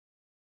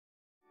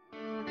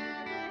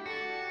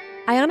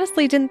I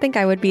honestly didn't think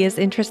I would be as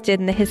interested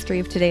in the history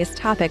of today's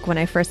topic when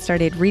I first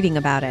started reading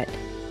about it.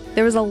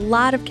 There was a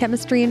lot of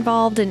chemistry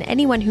involved, and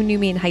anyone who knew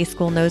me in high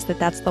school knows that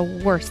that's the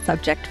worst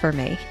subject for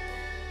me.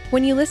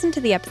 When you listen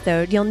to the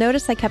episode, you'll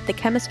notice I kept the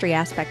chemistry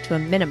aspect to a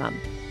minimum.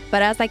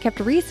 But as I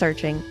kept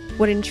researching,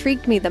 what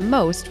intrigued me the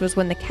most was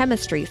when the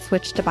chemistry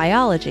switched to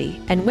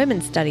biology and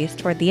women's studies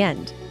toward the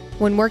end,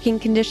 when working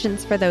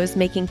conditions for those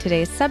making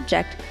today's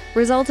subject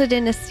resulted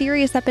in a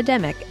serious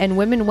epidemic and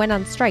women went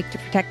on strike to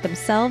protect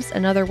themselves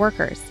and other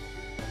workers.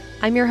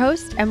 I'm your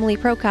host, Emily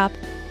Prokop,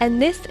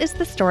 and this is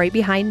the story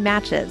behind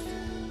matches.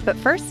 But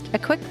first, a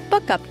quick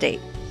book update.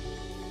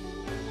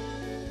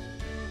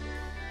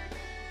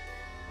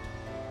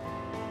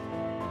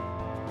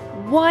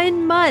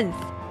 One month!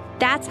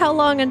 That's how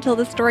long until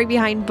the Story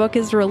Behind book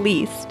is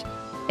released.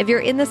 If you're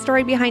in the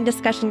Story Behind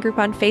discussion group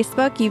on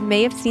Facebook, you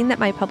may have seen that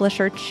my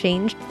publisher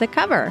changed the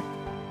cover.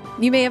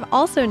 You may have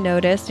also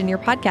noticed in your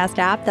podcast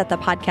app that the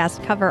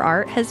podcast cover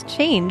art has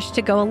changed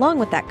to go along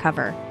with that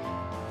cover.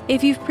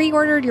 If you've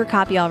pre-ordered your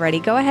copy already,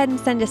 go ahead and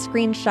send a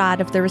screenshot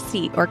of the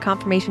receipt or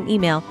confirmation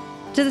email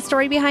to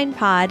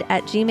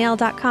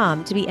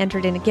thestorybehindpod@gmail.com to be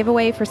entered in a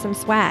giveaway for some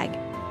swag.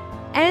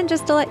 And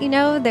just to let you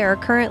know, there are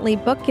currently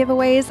book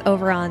giveaways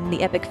over on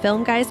the Epic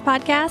Film Guys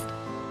podcast,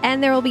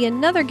 and there will be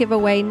another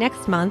giveaway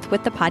next month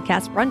with the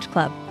Podcast Brunch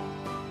Club.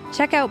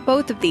 Check out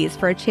both of these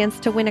for a chance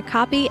to win a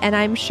copy, and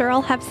I'm sure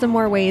I'll have some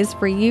more ways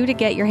for you to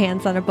get your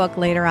hands on a book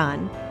later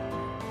on.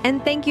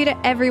 And thank you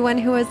to everyone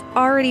who has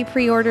already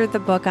pre-ordered the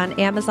book on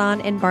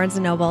Amazon and Barnes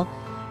 & Noble.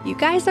 You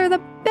guys are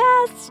the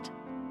best!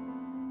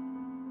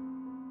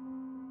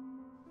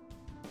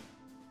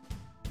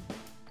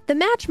 The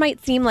match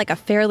might seem like a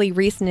fairly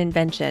recent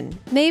invention,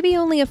 maybe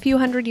only a few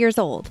hundred years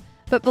old.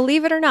 But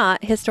believe it or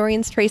not,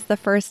 historians trace the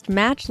first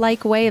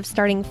match-like way of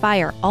starting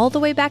fire all the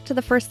way back to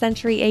the 1st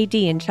century AD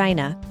in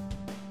China.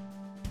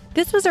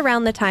 This was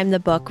around the time the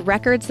book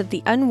Records of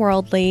the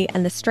Unworldly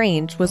and the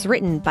Strange was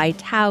written by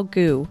Tao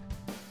Gu.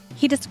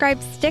 He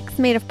described sticks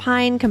made of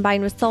pine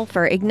combined with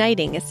sulfur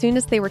igniting as soon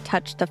as they were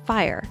touched to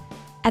fire.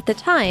 At the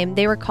time,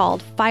 they were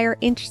called fire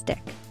inch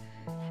stick.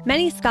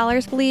 Many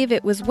scholars believe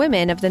it was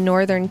women of the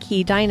Northern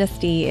Qi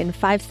dynasty in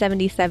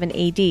 577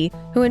 AD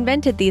who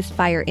invented these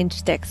fire inch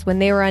sticks when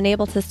they were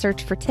unable to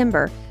search for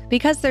timber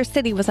because their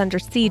city was under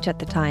siege at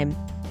the time.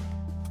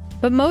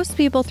 But most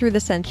people through the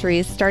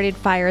centuries started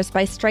fires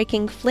by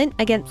striking flint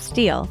against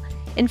steel.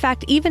 In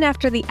fact, even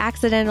after the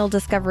accidental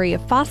discovery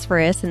of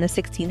phosphorus in the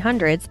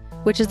 1600s,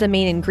 which is the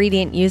main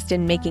ingredient used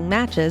in making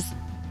matches,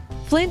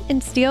 flint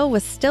and steel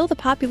was still the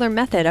popular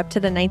method up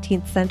to the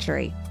 19th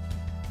century.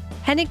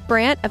 Hennig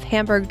Brandt of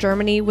Hamburg,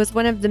 Germany, was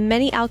one of the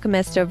many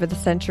alchemists over the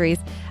centuries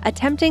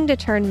attempting to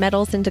turn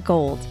metals into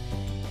gold.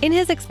 In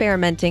his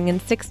experimenting in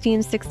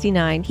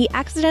 1669, he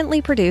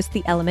accidentally produced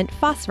the element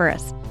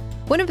phosphorus.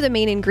 One of the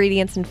main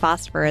ingredients in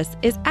phosphorus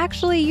is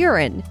actually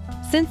urine,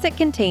 since it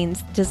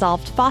contains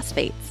dissolved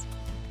phosphates.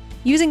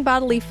 Using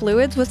bodily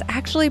fluids was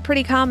actually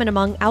pretty common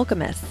among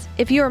alchemists,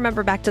 if you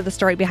remember back to the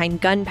story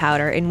behind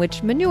gunpowder, in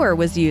which manure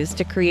was used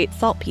to create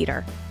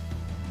saltpeter.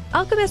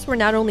 Alchemists were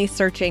not only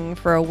searching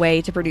for a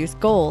way to produce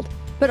gold,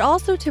 but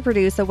also to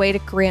produce a way to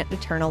grant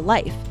eternal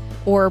life,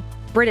 or,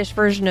 British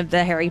version of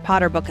the Harry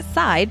Potter book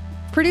aside,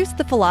 produce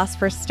the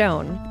Philosopher's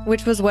Stone,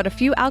 which was what a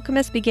few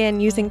alchemists began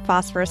using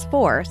phosphorus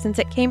for, since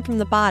it came from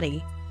the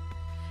body.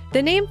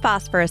 The name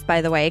phosphorus,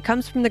 by the way,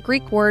 comes from the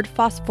Greek word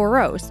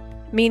phosphoros,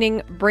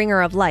 meaning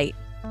bringer of light.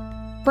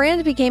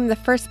 Brand became the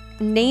first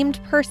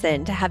named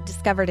person to have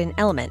discovered an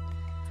element.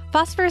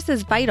 Phosphorus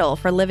is vital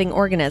for living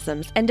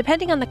organisms, and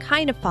depending on the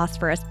kind of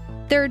phosphorus,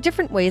 there are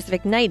different ways of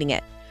igniting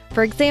it.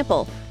 For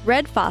example,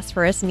 red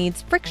phosphorus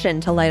needs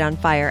friction to light on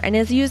fire and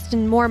is used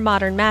in more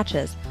modern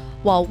matches,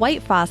 while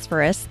white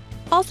phosphorus,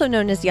 also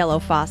known as yellow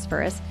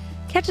phosphorus,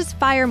 catches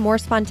fire more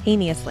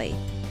spontaneously.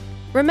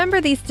 Remember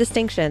these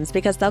distinctions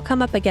because they'll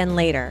come up again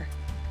later.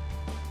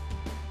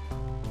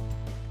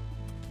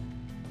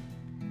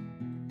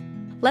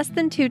 Less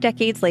than 2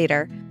 decades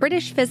later,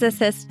 British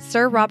physicist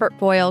Sir Robert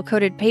Boyle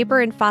coated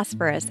paper in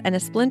phosphorus and a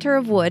splinter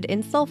of wood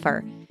in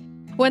sulfur.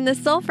 When the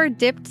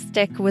sulfur-dipped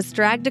stick was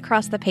dragged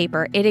across the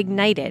paper, it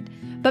ignited.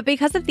 But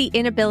because of the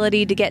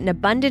inability to get an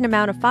abundant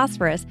amount of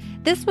phosphorus,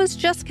 this was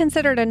just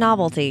considered a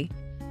novelty.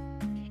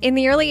 In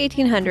the early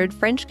 1800s,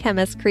 French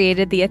chemists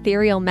created the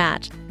ethereal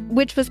match,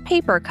 which was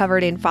paper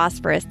covered in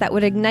phosphorus that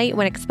would ignite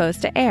when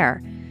exposed to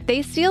air.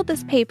 They sealed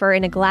this paper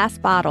in a glass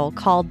bottle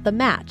called the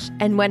match,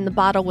 and when the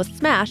bottle was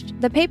smashed,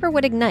 the paper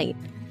would ignite.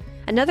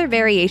 Another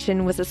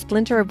variation was a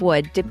splinter of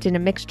wood dipped in a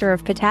mixture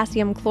of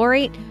potassium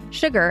chlorate,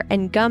 sugar,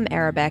 and gum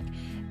arabic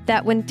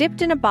that, when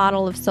dipped in a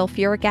bottle of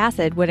sulfuric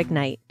acid, would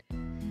ignite.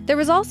 There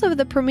was also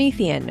the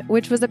Promethean,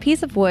 which was a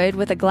piece of wood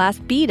with a glass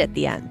bead at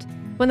the end.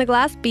 When the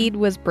glass bead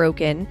was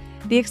broken,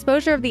 the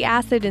exposure of the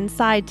acid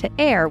inside to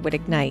air would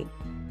ignite.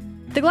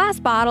 The glass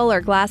bottle or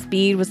glass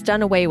bead was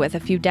done away with a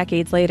few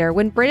decades later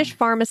when British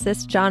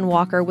pharmacist John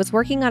Walker was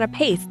working on a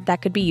paste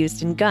that could be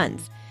used in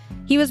guns.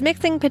 He was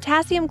mixing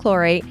potassium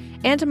chlorate,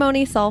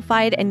 antimony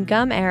sulfide, and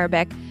gum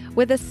arabic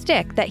with a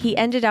stick that he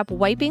ended up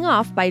wiping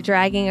off by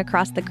dragging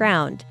across the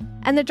ground.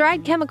 and the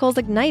dried chemicals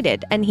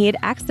ignited, and he had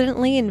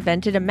accidentally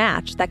invented a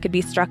match that could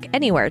be struck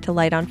anywhere to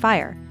light on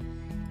fire.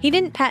 He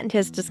didn't patent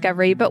his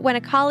discovery, but when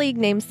a colleague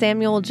named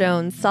Samuel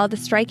Jones saw the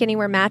strike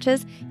anywhere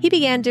matches, he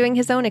began doing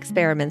his own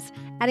experiments,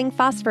 adding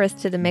phosphorus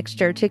to the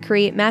mixture to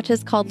create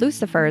matches called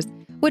lucifers,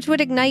 which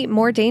would ignite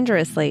more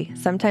dangerously,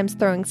 sometimes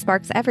throwing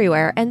sparks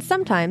everywhere and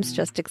sometimes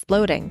just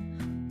exploding.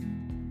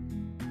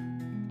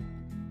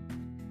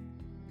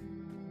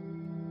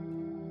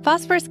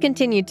 Phosphorus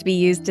continued to be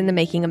used in the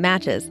making of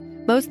matches,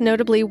 most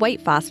notably white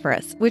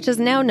phosphorus, which is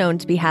now known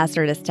to be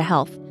hazardous to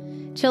health.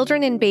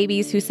 Children and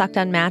babies who sucked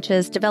on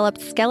matches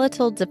developed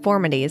skeletal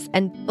deformities,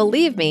 and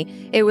believe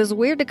me, it was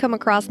weird to come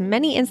across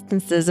many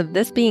instances of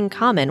this being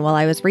common while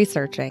I was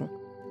researching.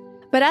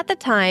 But at the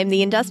time,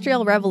 the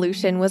Industrial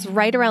Revolution was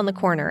right around the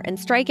corner, and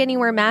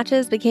strike-anywhere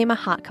matches became a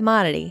hot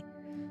commodity.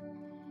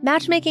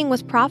 Matchmaking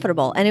was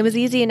profitable, and it was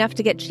easy enough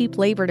to get cheap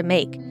labor to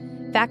make.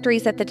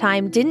 Factories at the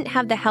time didn't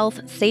have the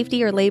health,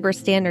 safety, or labor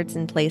standards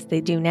in place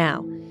they do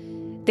now.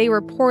 They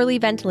were poorly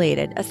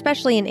ventilated,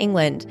 especially in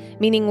England,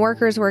 meaning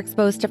workers were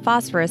exposed to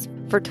phosphorus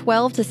for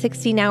 12 to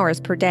 16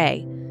 hours per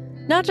day.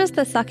 Not just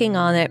the sucking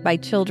on it by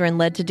children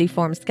led to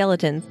deformed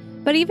skeletons,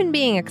 but even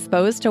being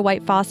exposed to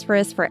white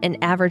phosphorus for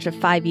an average of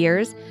 5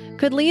 years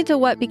could lead to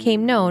what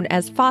became known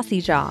as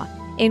Phossy jaw,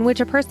 in which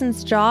a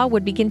person's jaw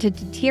would begin to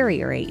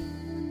deteriorate.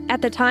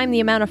 At the time, the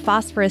amount of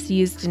phosphorus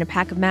used in a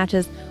pack of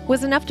matches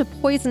was enough to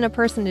poison a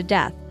person to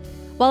death.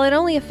 While it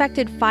only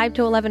affected 5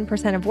 to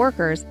 11% of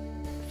workers,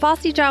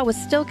 Phossy jaw was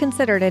still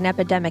considered an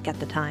epidemic at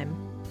the time.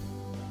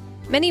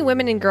 Many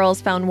women and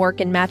girls found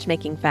work in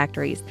matchmaking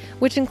factories,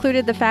 which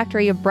included the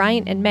factory of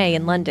Bryant and May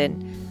in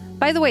London.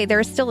 By the way, there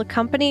is still a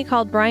company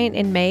called Bryant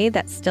and May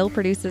that still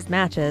produces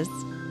matches,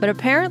 but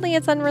apparently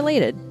it's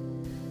unrelated.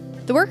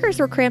 The workers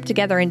were cramped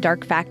together in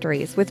dark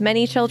factories, with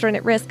many children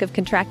at risk of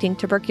contracting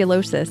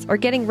tuberculosis or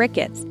getting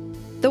rickets.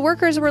 The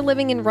workers were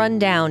living in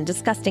run-down,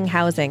 disgusting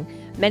housing.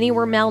 Many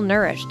were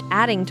malnourished,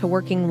 adding to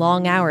working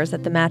long hours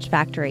at the match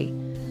factory.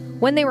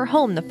 When they were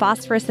home, the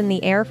phosphorus in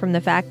the air from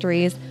the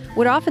factories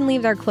would often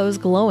leave their clothes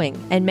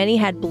glowing, and many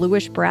had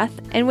bluish breath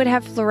and would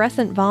have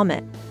fluorescent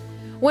vomit.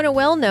 When a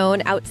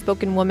well-known,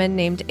 outspoken woman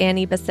named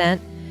Annie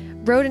Besant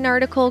wrote an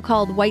article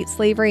called White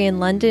Slavery in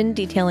London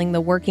detailing the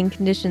working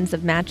conditions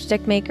of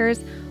matchstick makers,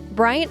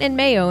 Bryant and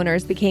May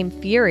owners became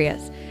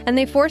furious, and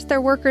they forced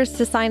their workers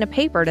to sign a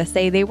paper to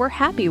say they were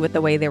happy with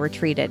the way they were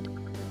treated.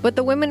 But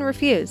the women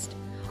refused.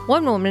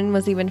 One woman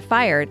was even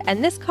fired,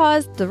 and this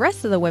caused the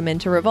rest of the women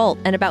to revolt,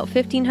 and about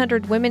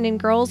 1,500 women and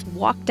girls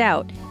walked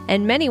out,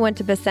 and many went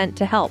to Besant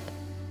to help.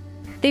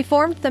 They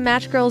formed the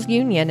Matchgirls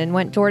Union and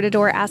went door to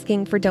door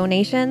asking for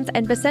donations,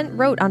 and Besant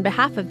wrote on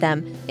behalf of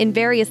them in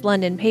various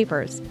London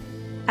papers.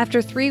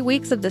 After 3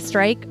 weeks of the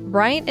strike,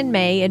 Bryant and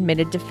May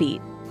admitted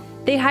defeat.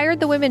 They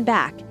hired the women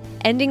back,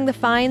 ending the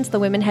fines the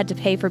women had to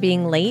pay for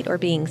being late or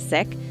being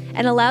sick,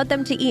 and allowed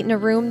them to eat in a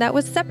room that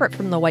was separate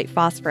from the white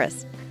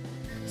phosphorus.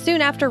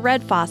 Soon after,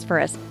 red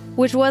phosphorus,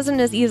 which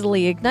wasn't as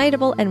easily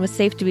ignitable and was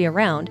safe to be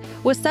around,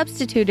 was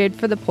substituted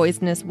for the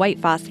poisonous white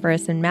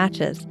phosphorus in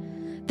matches.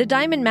 The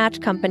Diamond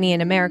Match Company in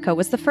America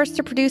was the first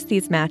to produce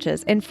these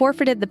matches and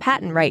forfeited the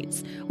patent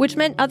rights, which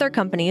meant other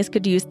companies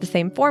could use the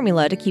same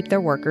formula to keep their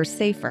workers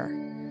safer.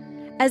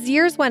 As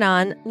years went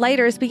on,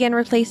 lighters began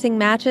replacing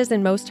matches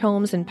in most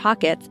homes and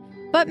pockets,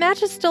 but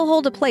matches still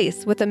hold a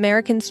place, with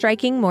Americans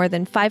striking more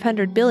than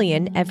 500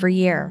 billion every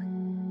year.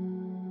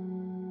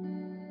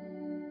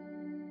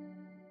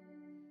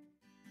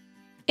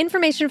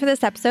 Information for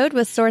this episode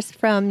was sourced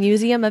from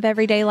Museum of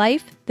Everyday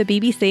Life, the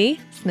BBC,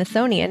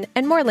 Smithsonian,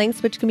 and more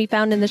links which can be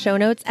found in the show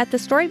notes at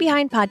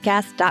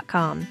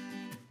thestorybehindpodcast.com.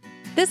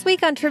 This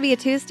week on Trivia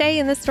Tuesday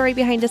in the Story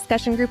Behind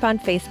discussion group on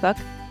Facebook,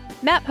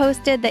 Matt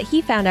posted that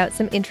he found out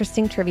some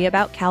interesting trivia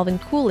about Calvin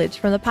Coolidge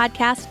from the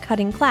podcast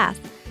Cutting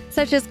Class,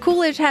 such as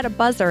Coolidge had a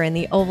buzzer in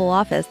the Oval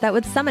Office that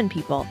would summon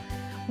people.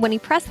 When he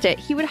pressed it,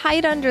 he would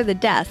hide under the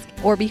desk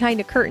or behind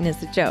a curtain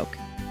as a joke.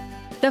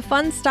 The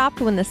fun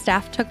stopped when the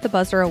staff took the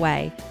buzzer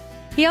away.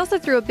 He also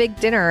threw a big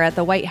dinner at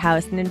the White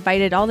House and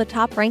invited all the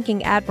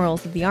top-ranking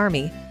admirals of the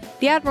Army.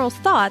 The admirals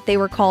thought they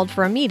were called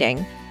for a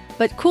meeting,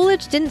 but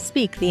Coolidge didn't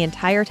speak the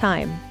entire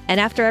time, and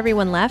after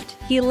everyone left,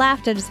 he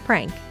laughed at his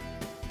prank.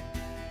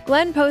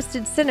 Glenn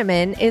posted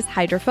cinnamon is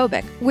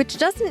hydrophobic, which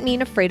doesn't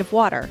mean afraid of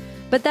water,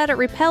 but that it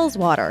repels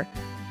water,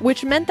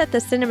 which meant that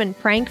the cinnamon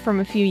prank from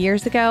a few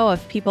years ago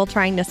of people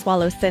trying to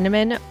swallow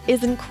cinnamon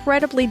is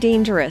incredibly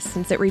dangerous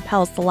since it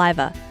repels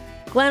saliva.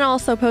 Glenn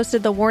also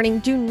posted the warning,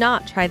 do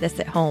not try this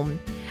at home,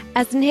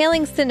 as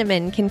inhaling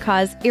cinnamon can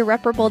cause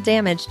irreparable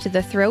damage to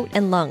the throat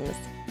and lungs.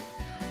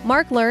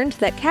 Mark learned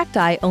that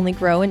cacti only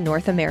grow in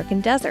North American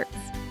deserts.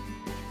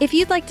 If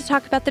you'd like to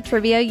talk about the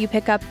trivia you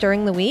pick up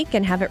during the week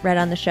and have it read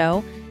on the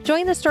show,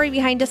 join the Story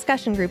Behind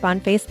discussion group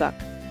on Facebook.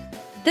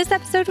 This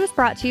episode was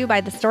brought to you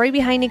by the Story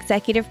Behind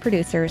executive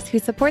producers who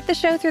support the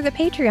show through the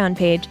Patreon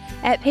page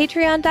at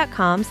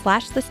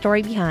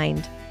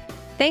patreon.com/thestorybehind.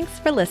 Thanks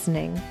for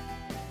listening.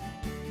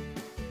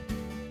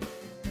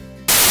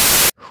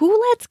 Who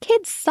lets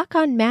kids suck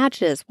on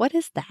matches? What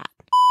is that?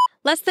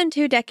 Less than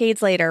 2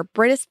 decades later,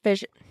 British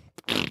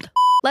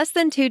Less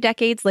than 2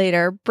 decades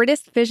later, I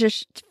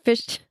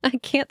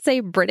can't say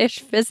British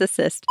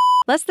physicist.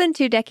 Less than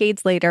 2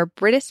 decades later,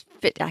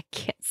 I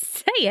can't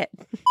say it.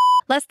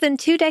 Less than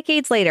 2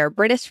 decades later,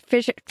 British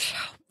physicist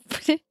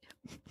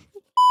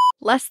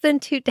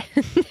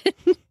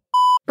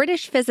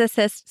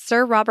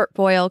Sir Robert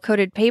Boyle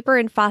coated paper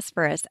in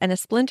phosphorus and a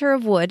splinter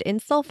of wood in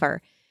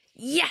sulfur.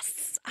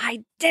 Yes,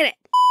 I did it.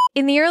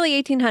 In the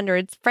early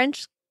 1800s,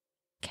 French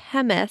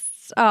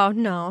chemists, oh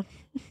no,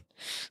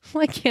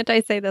 why can't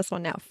I say this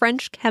one now?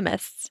 French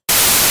chemists